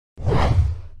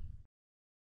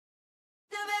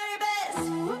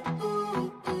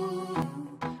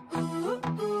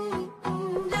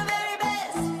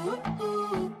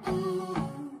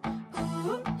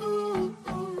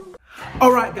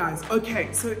Alright guys, okay,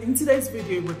 so in today's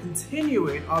video we're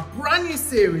continuing our brand new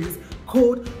series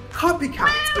called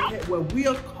Copycats, okay, where we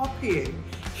are copying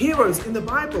heroes in the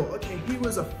Bible, okay,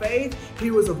 heroes of faith,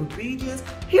 heroes of obedience,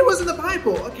 heroes in the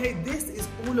Bible, okay, this is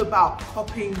all about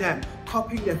copying them,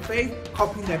 copying their faith,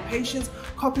 copying their patience,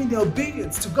 copying their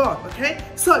obedience to God, okay?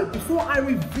 So before I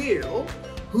reveal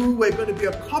who we're going to be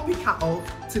a copycat of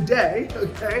today,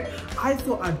 okay, I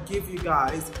thought I'd give you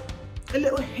guys a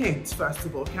little hint first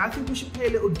of all, okay? I think we should play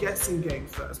a little guessing game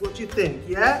first. What do you think?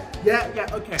 Yeah,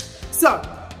 okay. So,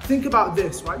 think about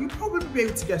this, right? You'll probably be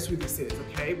able to guess who this is,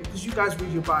 okay? Because you guys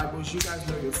read your Bibles, you guys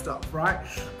know your stuff, right?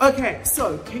 Okay,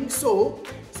 so King Saul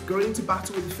is going into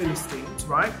battle with the Philistines,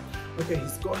 right? Okay,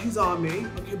 he's got his army,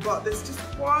 okay, but there's just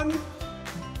one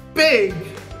big,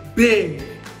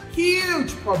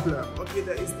 huge problem, okay?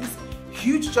 There is this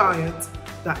huge giant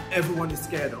that everyone is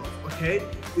scared of, okay?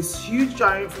 This huge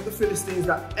giant from the Philistines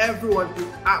that everyone is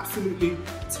absolutely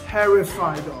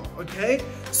terrified of, okay?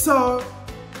 So,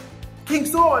 King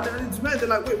Saul and his men, they're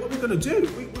like, wait, what are we gonna do?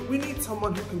 We need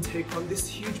someone who can take on this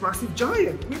huge, massive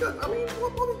giant. What are we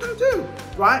gonna do,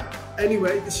 right?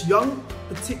 Anyway, this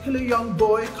particular young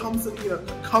boy comes into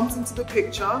the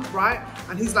picture, right?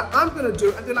 And he's like, I'm gonna do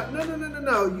it. And they're like,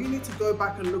 no, you need to go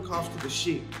back and look after the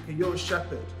sheep. Okay, you're a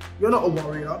shepherd. You're not a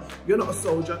warrior. You're not a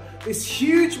soldier. This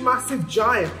huge, massive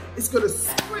giant is gonna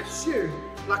squish you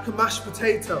like a mashed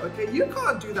potato, okay? You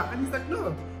can't do that. And he's like,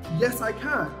 no, yes, I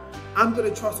can. I'm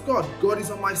gonna trust God. God is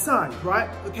on my side, right?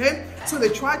 Okay? So they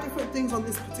try different things on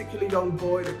this particular young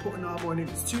boy. They put an arm on him,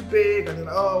 it's too big, and they're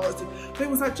like, oh, what's it? They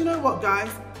was like, do you know what, guys?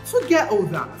 Forget all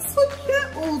that.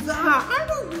 Forget all that. I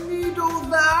don't need all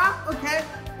that, okay?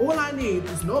 All I need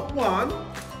is not one,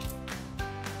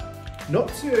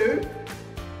 not two,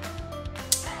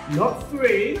 not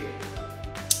three,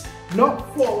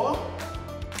 not four,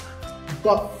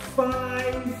 but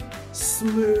 5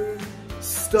 smooth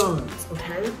stones,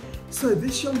 okay? So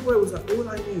this young boy was like, all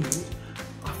I need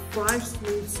are 5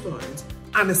 smooth stones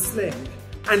and a sling,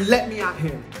 and let me at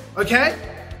him, okay?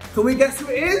 Can we guess who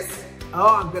it is?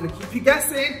 Oh, I'm gonna keep you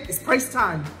guessing. It's praise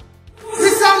time.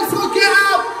 This song's called Get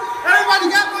Up. Everybody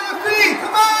get on your feet,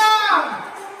 come on!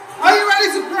 Are you ready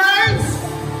to praise?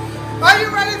 Are you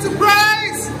ready to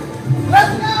praise?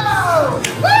 Let's go!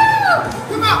 Woo!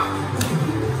 Come on!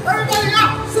 Everybody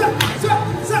up!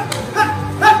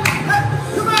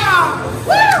 Come on!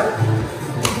 Woo!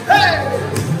 Hey!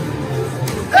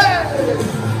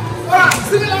 Alright,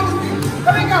 sing along with me.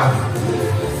 Here we go.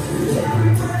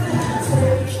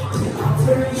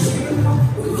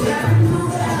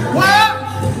 Well,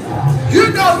 you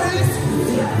know this.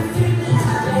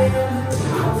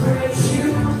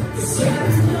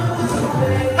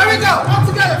 Here we go. All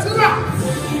together. To the right.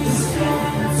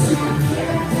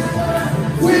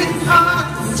 We are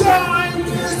joined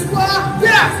this world.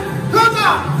 Yes. Come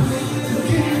on.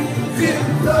 In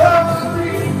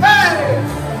glory. Hey!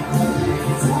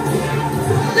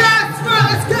 That's right,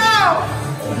 let's go!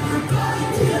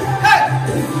 Hey!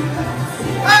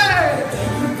 Hey!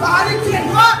 Everybody get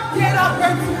up,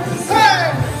 and hey!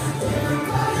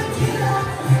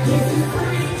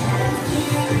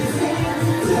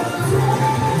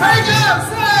 Here you go,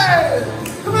 say!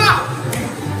 Come on!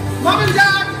 Mom and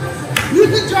Dad, you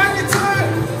can join me too!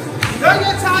 Don't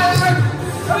get tired!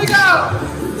 Here we go!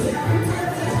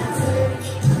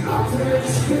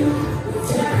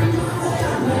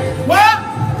 Well,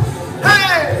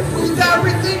 hey, with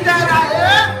everything that I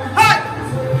am, hey,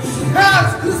 yes,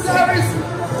 the service,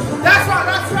 that's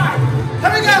right,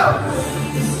 here we go.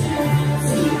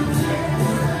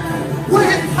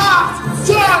 With heart,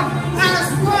 joy, as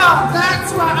well,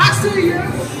 that's right, I see you.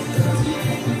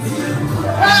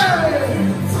 Hey,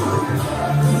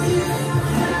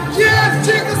 give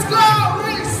Jesus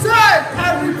glory, say,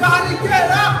 everybody get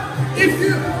up, if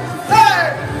you,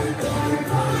 hey.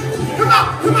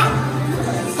 Come on!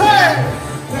 Hey!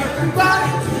 Everybody!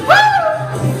 Woo!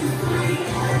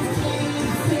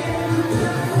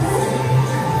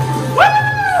 Woo!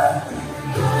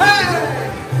 Hey!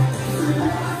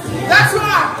 That's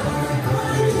right!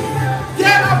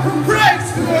 Get up and praise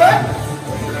good!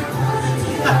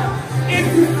 If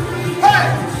you... Hey!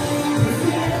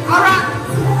 Alright!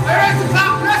 Alright, the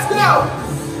top, let's go!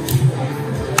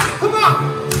 Come on!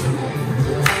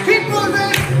 Keep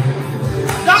moving!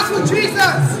 That's for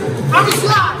Jesus! I'm a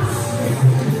slide!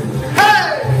 Hey!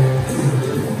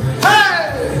 Hey!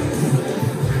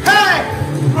 Hey!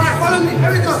 Alright, follow me.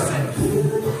 Here we go.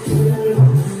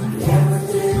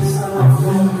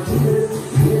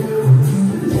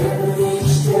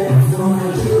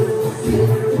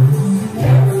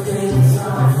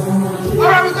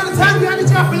 Alright, we're going to turn the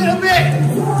energy up a little bit.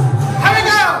 Here we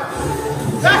go!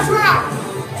 out.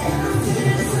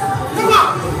 Come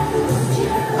on.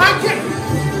 Thank you.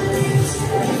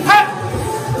 Hey.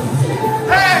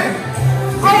 Hey.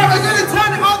 All right, we're going to turn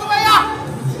it all the way up.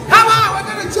 Come on, we're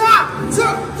going to jump. 2,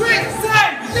 3, say,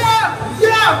 yeah,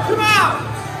 yeah, come on.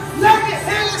 Let me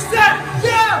hear you say,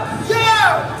 yeah,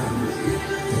 yeah.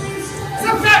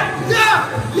 Something, yeah,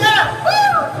 yeah,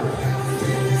 woo.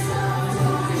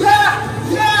 Yeah,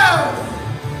 yeah.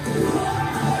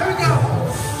 Here we go.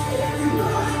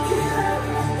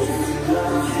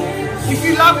 If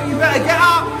you love it, you better get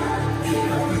up.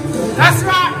 That's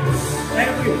right.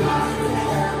 There we go.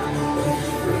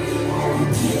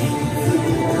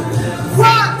 1,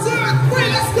 2, 3,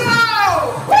 let's go!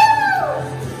 Woo!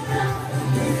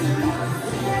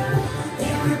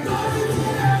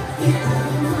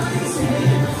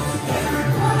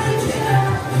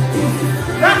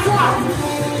 That's right!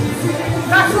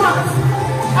 That's right!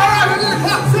 Alright, we're gonna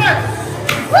clap it!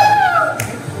 Woo!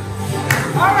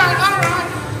 Alright, alright.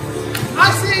 I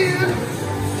see you.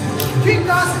 Keep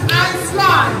us and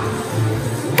slide.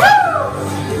 Woo!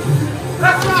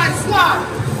 That's right, slide.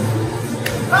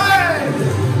 Hey!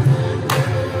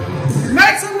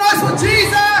 Make some noise for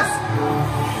Jesus!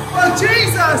 For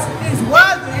Jesus is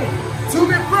worthy to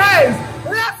be praised.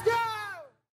 Let's go!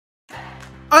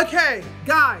 Okay,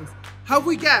 guys, have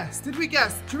we guessed? Did we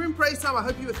guess? During praise time, I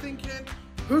hope you were thinking,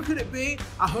 who could it be?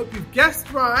 I hope you've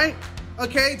guessed right.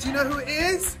 Okay, do you know who it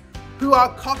is? Who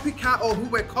our copycat, or who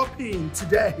we're copying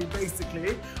today,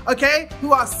 basically. Okay,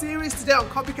 who our series today on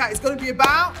Copycat is going to be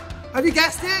about? Have you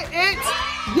guessed it? It's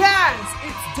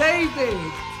David,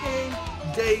 King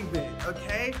David,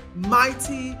 okay?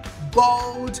 Mighty,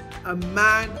 bold, a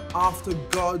man after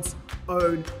God's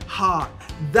own heart.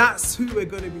 That's who we're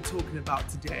going to be talking about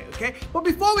today, okay? But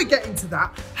before we get into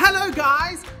that, hello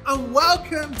guys, and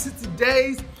welcome to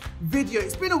today's video.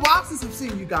 It's been a while since I've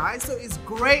seen you guys, so it's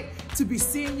great to be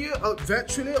seeing you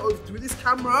virtually or through this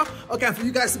camera. Okay, for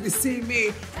you guys to be seeing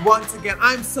me once again.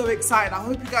 I'm so excited. I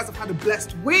hope you guys have had a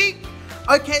blessed week.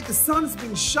 Okay, the sun's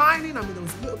been shining. I mean, there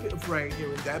was a little bit of rain here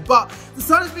and there, but the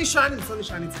sun has been shining. The sun is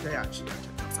shining today, actually. I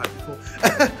checked outside before.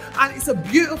 And it's a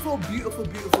beautiful, beautiful,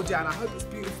 beautiful day, and I hope it's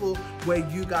beautiful where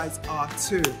you guys are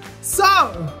too. So,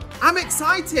 I'm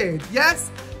excited,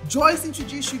 yes? Joyce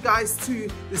introduced you guys to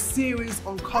the series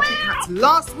on Copycats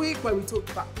last week, where we talked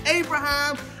about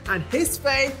Abraham and his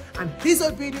faith and his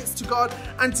obedience to God.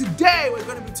 And today we're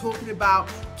going to be talking about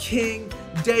King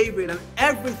David and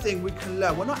everything we can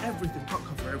learn. Well, not everything, we can't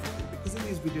cover everything because in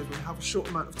these videos we have a short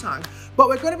amount of time. But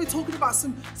we're going to be talking about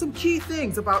some key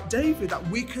things about David that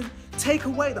we can take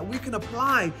away, that we can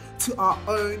apply to our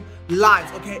own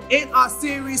lives, okay? In our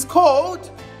series called,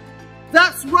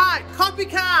 that's right,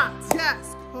 Copycats,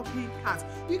 yes. Copycats.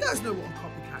 You guys know what a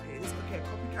copycat is, okay?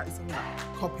 A copycat is someone that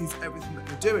copies everything that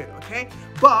you're doing, okay?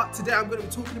 But today I'm going to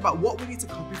be talking about what we need to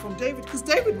copy from David, because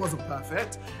David wasn't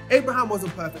perfect. Abraham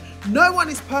wasn't perfect. No one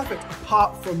is perfect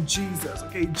apart from Jesus,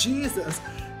 okay? Jesus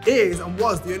is and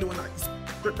was the only one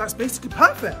that's basically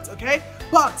perfect, okay?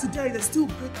 But today there's still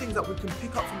good things that we can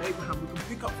pick up from Abraham, we can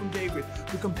pick up from David,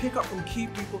 we can pick up from key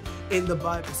people in the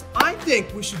Bible. So I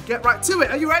think we should get right to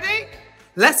it. Are you ready?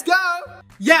 Let's go!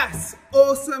 Yes,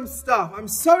 awesome stuff. I'm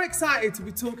so excited to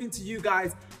be talking to you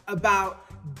guys about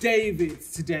David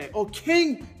today, or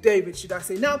King David, should I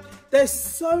say. Now, there's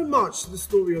so much to the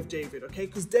story of David, okay?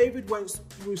 Because David went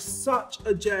through such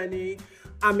a journey.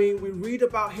 I mean, we read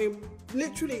about him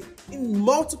literally in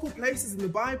multiple places in the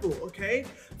Bible, okay?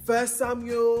 1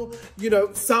 Samuel,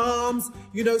 Psalms,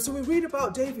 so we read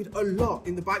about David a lot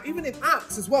in the Bible, even in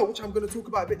Acts as well, which I'm going to talk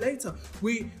about a bit later.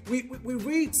 We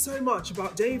read so much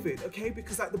about David, okay?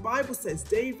 Because like the Bible says,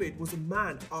 David was a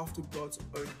man after God's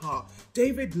own heart.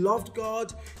 David loved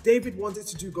God. David wanted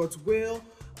to do God's will.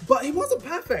 But he wasn't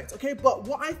perfect, okay? But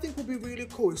what I think will be really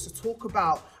cool is to talk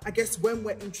about, I guess, when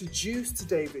we're introduced to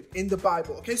David in the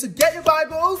Bible, okay? So get your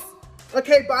Bibles,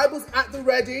 okay? Bibles at the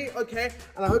ready, okay?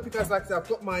 And I hope you guys like that.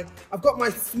 I've got my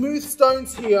smooth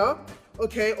stones here,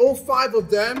 okay? All 5 of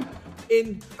them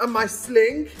and my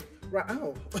sling. Right,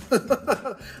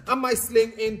 and my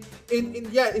sling in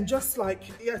just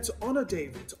to honor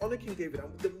David, to honor King David,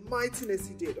 and the mightiness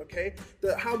he did, okay?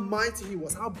 How mighty he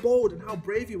was, how bold and how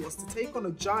brave he was to take on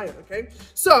a giant, okay?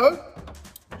 So,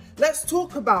 let's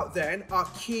talk about then our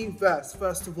key verse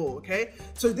first of all, okay?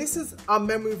 So this is our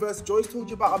memory verse. Joyce told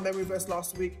you about our memory verse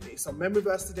last week. It's our memory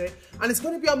verse today, and it's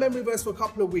going to be our memory verse for a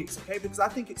couple of weeks, okay? Because I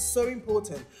think it's so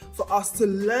important for us to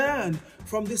learn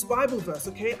from this Bible verse,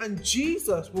 okay? And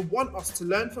Jesus will want us to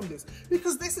learn from this,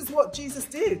 because this is what Jesus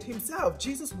did himself.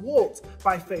 Jesus walked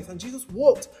by faith, and Jesus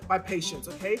walked by patience,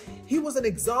 okay? He was an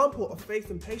example of faith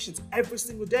and patience every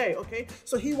single day, okay?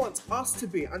 So he wants us to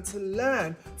be and to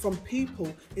learn from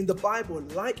people in the Bible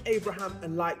like Abraham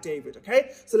and like David,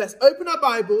 okay? So let's open our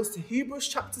Bibles to Hebrews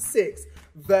chapter 6,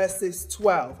 verses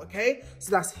 12, okay?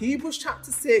 So that's Hebrews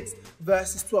chapter 6,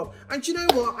 verses 12. And you know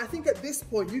what? I think at this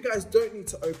point, you guys don't need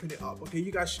to open it up, okay?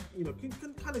 You guys,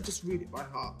 can kind of just read it by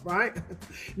heart, right?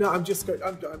 No, I'm joking.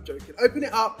 Open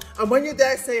it up, and when you're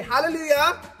there, say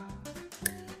hallelujah,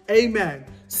 amen.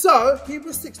 So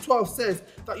Hebrews 6:12 says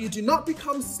that you do not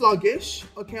become sluggish,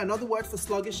 okay? Another word for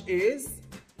sluggish is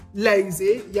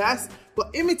lazy, yes?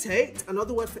 But imitate,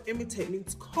 another word for imitate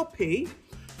means copy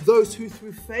those who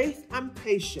through faith and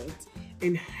patience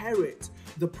inherit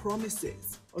the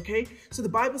promises, okay? So the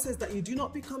Bible says that you do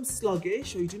not become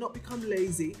sluggish, or you do not become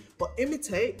lazy, but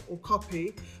imitate or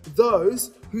copy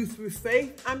those who through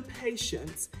faith and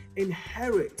patience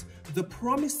inherit the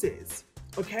promises,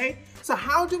 okay? So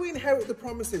how do we inherit the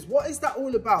promises? What is that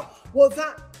all about? Well,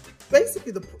 that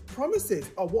basically the promises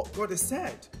are what God has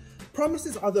said.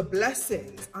 Promises are the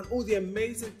blessings and all the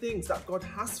amazing things that God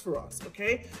has for us,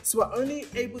 okay? So we're only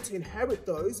able to inherit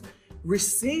those,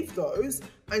 receive those,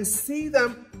 and see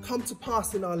them come to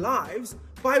pass in our lives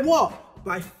by what?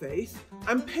 By faith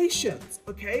and patience,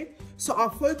 okay? So our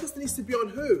focus needs to be on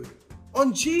who?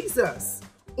 On Jesus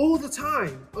all the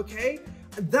time, okay?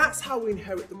 And that's how we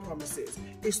inherit the promises.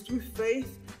 It's through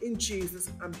faith in Jesus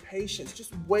and patience,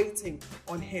 just waiting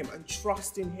on him and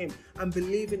trusting him and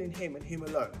believing in him and him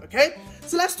alone, okay?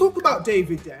 So let's talk about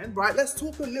David then, right? Let's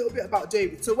talk a little bit about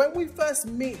David. So when we first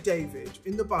meet David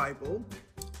in the Bible,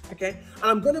 okay, and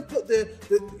I'm going to put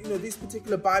these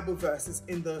particular Bible verses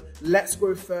in the Let's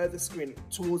Grow Further screen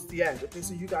towards the end, okay,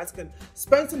 so you guys can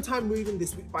spend some time reading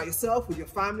this week by yourself with your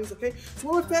families, okay. So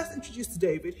when we're first introduced to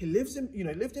David, he lived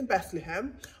in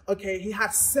Bethlehem, okay. He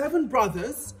had 7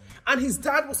 brothers, and his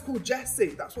dad was called Jesse.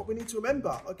 That's what we need to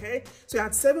remember, okay? So he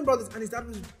had 7 brothers, and his dad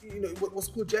was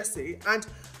called Jesse. And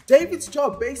David's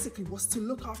job basically was to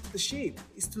look after the sheep.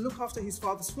 Is to look after his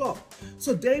father's flock.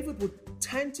 So David would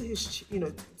tend to his,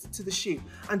 to the sheep.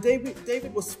 And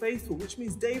David was faithful, which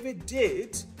means David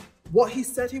did what he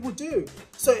said he would do.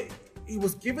 So he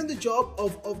was given the job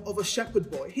of a shepherd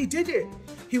boy. He did it.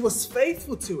 He was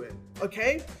faithful to it,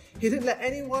 okay? He didn't let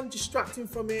anyone distract him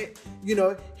from it.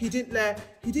 He didn't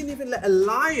even let a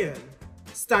lion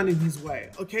stand in his way,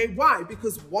 okay? Why?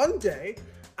 Because one day,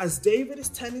 as David is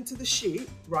tending to the sheep,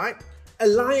 right, a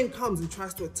lion comes and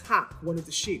tries to attack one of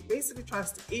the sheep, basically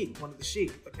tries to eat one of the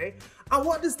sheep, okay? And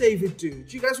what does David do?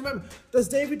 Do you guys remember? Does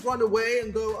David run away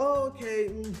and go, oh, okay,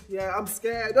 yeah, I'm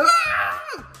scared.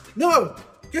 Ah! No,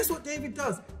 guess what David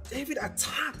does? David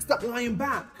attacks that lion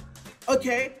back,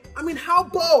 okay? I mean, how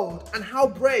bold and how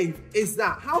brave is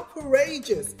that? How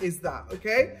courageous is that,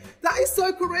 okay? That is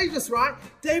so courageous, right?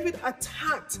 David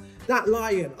attacked that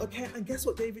lion, okay? And guess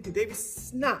what David did? David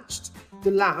snatched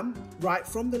the lamb, right,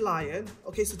 from the lion,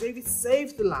 okay? So David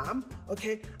saved the lamb,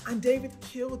 okay? And David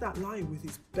killed that lion with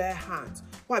his bare hands.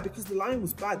 Why? Because the lion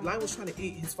was bad. The lion was trying to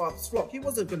eat his father's flock. He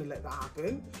wasn't going to let that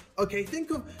happen, okay?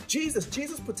 Think of Jesus.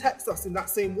 Jesus protects us in that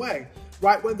same way,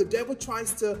 right? When the devil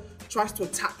tries to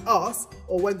attack us,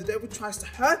 or when the devil tries to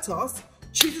hurt us,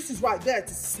 Jesus is right there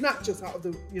to snatch us out of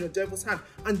the devil's hand.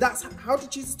 And that's how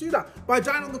did Jesus do that? By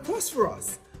dying on the cross for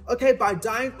us. Okay, by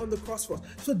dying on the cross for us.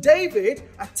 So David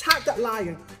attacked that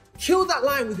lion, killed that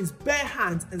lion with his bare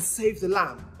hands, and saved the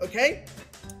lamb. Okay?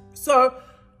 So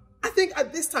I think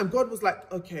at this time God was like,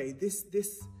 okay, this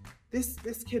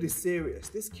kid is serious.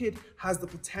 This kid has the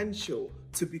potential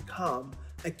to become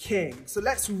a king. So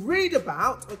let's read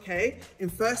about, okay, in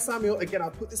 1 Samuel, again,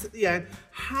 I'll put this at the end,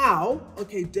 how,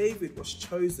 okay, David was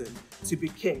chosen to be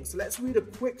king. So let's read a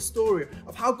quick story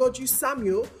of how God used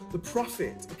Samuel, the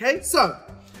prophet, okay? So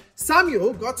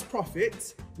Samuel, God's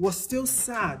prophet, was still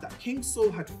sad that King Saul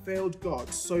had failed God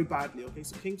so badly, okay?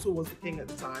 So King Saul was the king at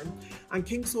the time, and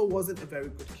King Saul wasn't a very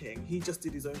good king. He just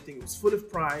did his own thing. He was full of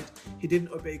pride. He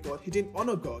didn't obey God. He didn't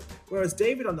honor God. Whereas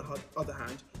David, on the other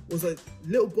hand, was a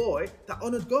little boy that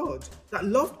honored God, that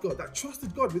loved God, that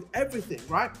trusted God with everything,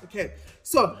 right? Okay,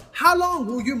 so how long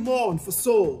will you mourn for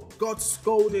Saul? God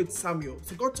scolded Samuel.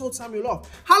 So God told Samuel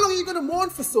off. How long are you going to mourn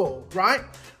for Saul, right?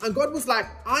 And God was like,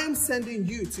 I am sending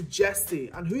you to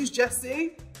Jesse. And who's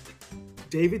Jesse?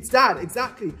 David's dad,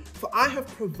 exactly. For I have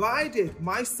provided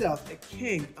myself a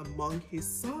king among his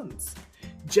sons.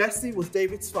 Jesse was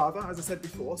David's father, as I said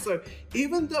before. So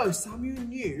even though Samuel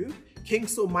knew King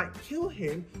Saul might kill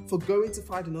him for going to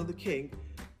find another king,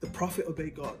 the prophet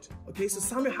obeyed God. Okay, so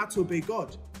Samuel had to obey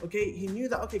God. Okay, he knew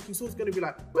that, okay, King Saul's going to be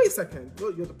like, wait a second,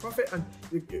 you're the prophet and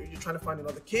you're trying to find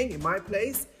another king in my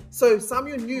place. So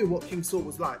Samuel knew what King Saul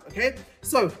was like. Okay,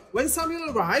 so when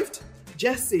Samuel arrived,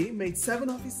 Jesse made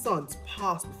 7 of his sons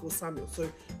pass before Samuel.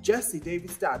 So Jesse,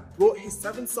 David's dad, brought his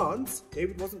 7 sons.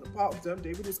 David wasn't a part of them.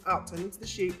 David was out tending to the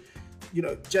sheep. You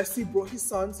know, Jesse brought his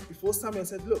sons before Samuel and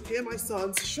said, look, here are my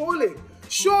sons. Surely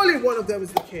one of them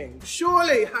is the king.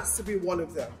 Surely it has to be one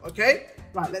of them. Okay?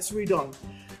 Right, let's read on.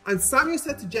 And Samuel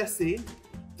said to Jesse,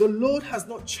 the Lord has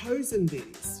not chosen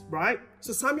these, right?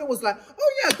 So Samuel was like,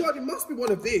 oh yeah, God, it must be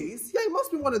one of these. Yeah, it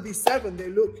must be one of these 7. They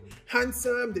look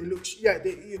handsome. They look,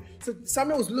 so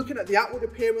Samuel was looking at the outward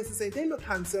appearance and saying, they look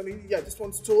handsome. Yeah, this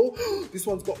one's tall. This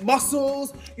one's got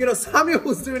muscles. You know, Samuel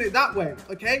was doing it that way,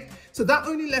 okay? So that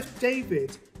only left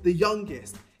David, the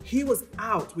youngest. He was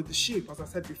out with the sheep, as I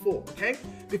said before, okay?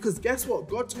 Because guess what?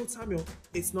 God told Samuel,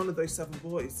 it's none of those 7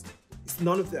 boys. It's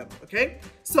none of them, okay?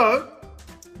 So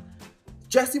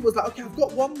Jesse was like, okay, I've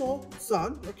got one more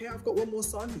son. Okay, I've got one more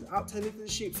son. He's out tending to the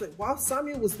sheep. So while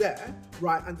Samuel was there,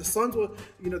 right, and the sons were,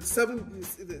 you know, the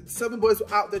seven boys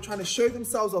were out there trying to show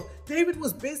themselves off, David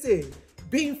was busy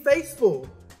being faithful,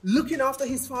 looking after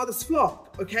his father's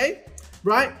flock, okay,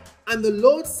 right? And the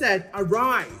Lord said,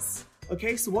 arise.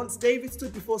 Okay, so once David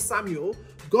stood before Samuel,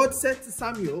 God said to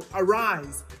Samuel,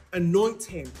 arise, anoint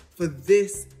him, for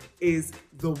this is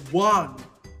the one.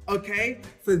 Okay,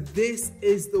 for this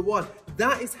is the one.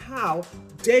 That is how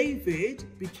David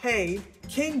became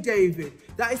King David.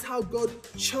 That is how God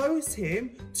chose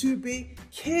him to be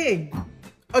king.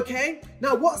 Okay,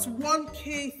 now what's one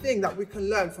key thing that we can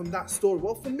learn from that story?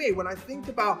 Well, for me, when I think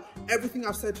about everything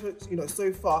I've said, you know,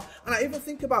 so far, and I even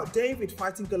think about David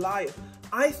fighting Goliath,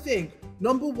 I think,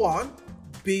 number 1,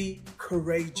 be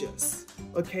courageous.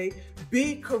 Okay,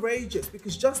 be courageous,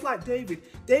 because just like David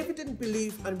didn't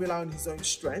believe and rely on his own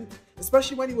strength,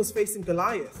 especially when he was facing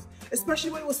Goliath,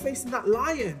 especially when he was facing that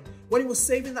lion, when he was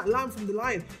saving that lamb from the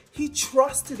lion. He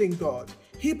trusted in God.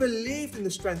 He believed in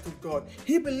the strength of God.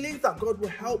 He believed that God would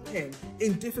help him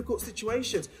in difficult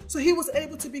situations. So he was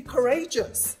able to be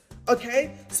courageous.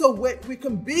 Okay, so we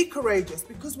can be courageous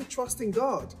because we trust in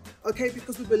God, okay,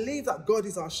 because we believe that God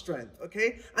is our strength,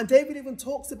 okay, and David even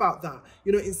talks about that,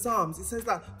 you know, in Psalms. It says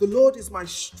that the Lord is my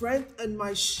strength and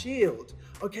my shield,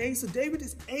 okay, so David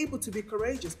is able to be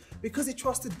courageous because he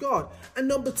trusted God. And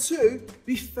number 2,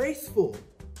 be faithful.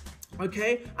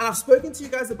 Okay, and I've spoken to you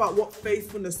guys about what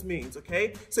faithfulness means,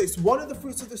 okay? So it's one of the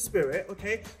fruits of the Spirit,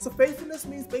 okay? So faithfulness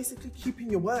means basically keeping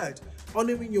your word,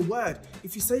 honoring your word.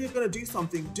 If you say you're going to do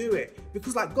something, do it.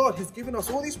 Because like God has given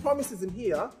us all these promises in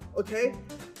here, okay?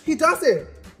 He does it,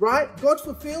 right? God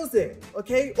fulfills it,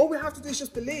 okay? All we have to do is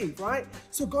just believe, right?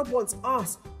 So God wants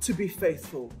us to be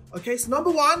faithful, okay? So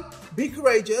number 1, be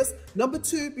courageous. Number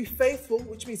 2, be faithful,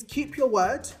 which means keep your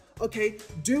word, okay?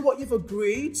 Do what you've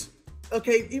agreed.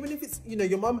 Okay, even if it's, you know,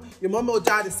 your mom or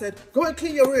dad has said, go and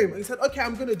clean your room. And you said, okay,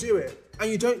 I'm going to do it.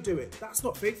 And you don't do it. That's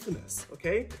not faithfulness,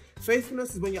 okay?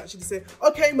 Faithfulness is when you actually say,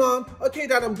 okay, mom, okay,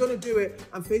 dad, I'm going to do it.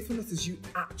 And faithfulness is you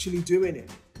actually doing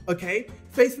it, okay?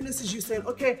 Faithfulness is you saying,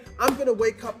 okay, I'm going to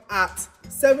wake up at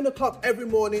 7 o'clock every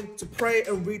morning to pray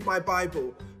and read my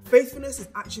Bible. Faithfulness is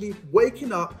actually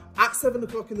waking up at 7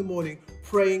 o'clock in the morning,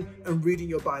 praying and reading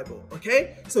your Bible,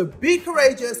 okay? So be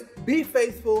courageous, be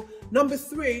faithful. Number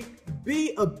 3,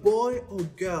 be a boy or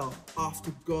girl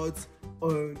after God's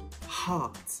own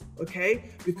heart,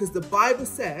 okay? Because the Bible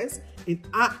says in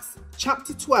Acts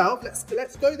chapter 12,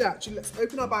 let's go there actually, let's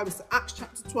open our Bibles to Acts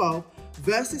chapter 12,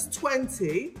 verses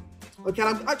 20, okay,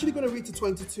 and I'm actually going to read to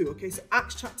 22, okay? So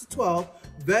Acts chapter 12,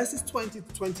 verses 20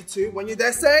 to 22, when you're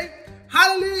there, say,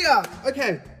 hallelujah,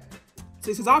 okay? So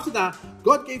it says, after that,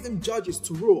 God gave them judges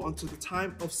to rule until the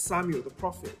time of Samuel the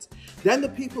prophet. Then the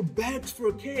people begged for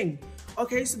a king.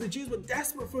 Okay, so the Jews were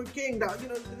desperate for a king. That, you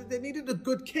know, they needed a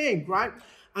good king, right?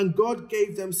 And God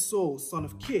gave them Saul, son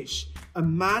of Kish, a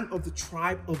man of the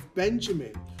tribe of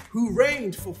Benjamin, who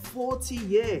reigned for 40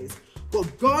 years.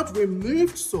 But God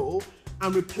removed Saul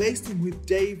and replaced him with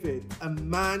David, a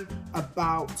man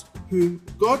about whom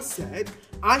God said,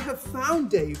 I have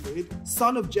found David,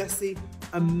 son of Jesse,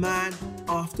 a man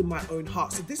after my own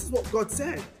heart. So this is what God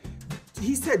said.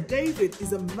 He said, David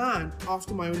is a man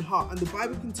after my own heart. And the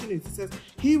Bible continues. It says,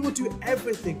 he will do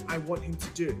everything I want him to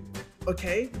do.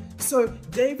 Okay? So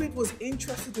David was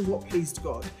interested in what pleased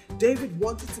God. David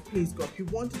wanted to please God. He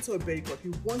wanted to obey God. He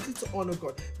wanted to honor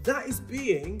God. That is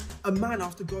being a man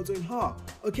after God's own heart.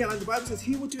 Okay, and the Bible says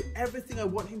he will do everything I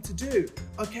want him to do.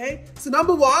 Okay, so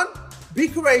number 1, be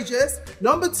courageous.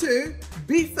 Number 2,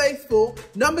 be faithful.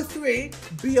 Number 3,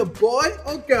 be a boy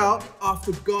or girl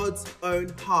after God's own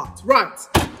heart. Right,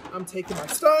 I'm taking my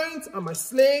stones and my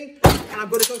sling and I'm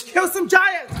going to go kill some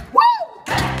giants. Woo!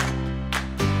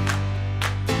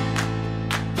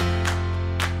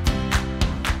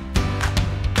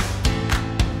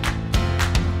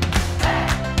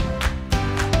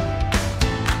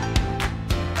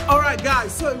 Alright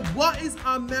guys, so what is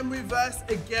our memory verse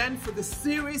again for the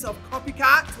series of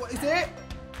Copycats? What is it?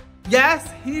 Yes,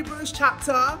 Hebrews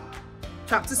chapter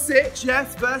 6,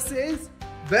 yes, verses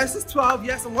 12,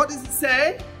 yes, and what does it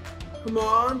say? Come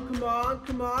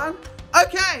on.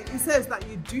 Okay, it says that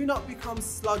you do not become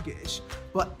sluggish,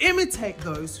 but imitate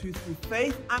those who through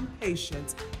faith and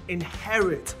patience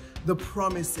inherit the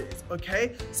promises,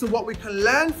 okay? So what we can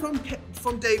learn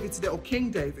from David today, or King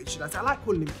David, should I say? I like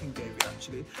calling him King David,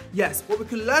 actually. Yes, what we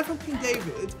can learn from King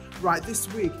David, right, this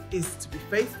week is to be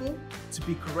faithful, to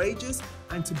be courageous,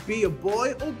 and to be a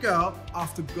boy or girl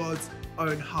after God's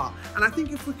own heart. And I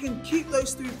think if we can keep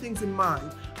those 3 things in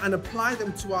mind and apply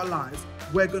them to our lives,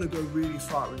 we're going to go really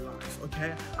far in life,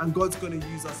 okay? And God's going to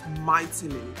use us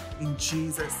mightily in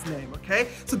Jesus' name, okay?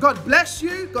 So God bless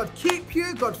you, God keep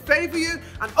you, God favor you,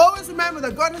 and always remember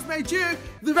that God has made you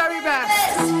the very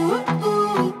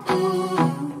best.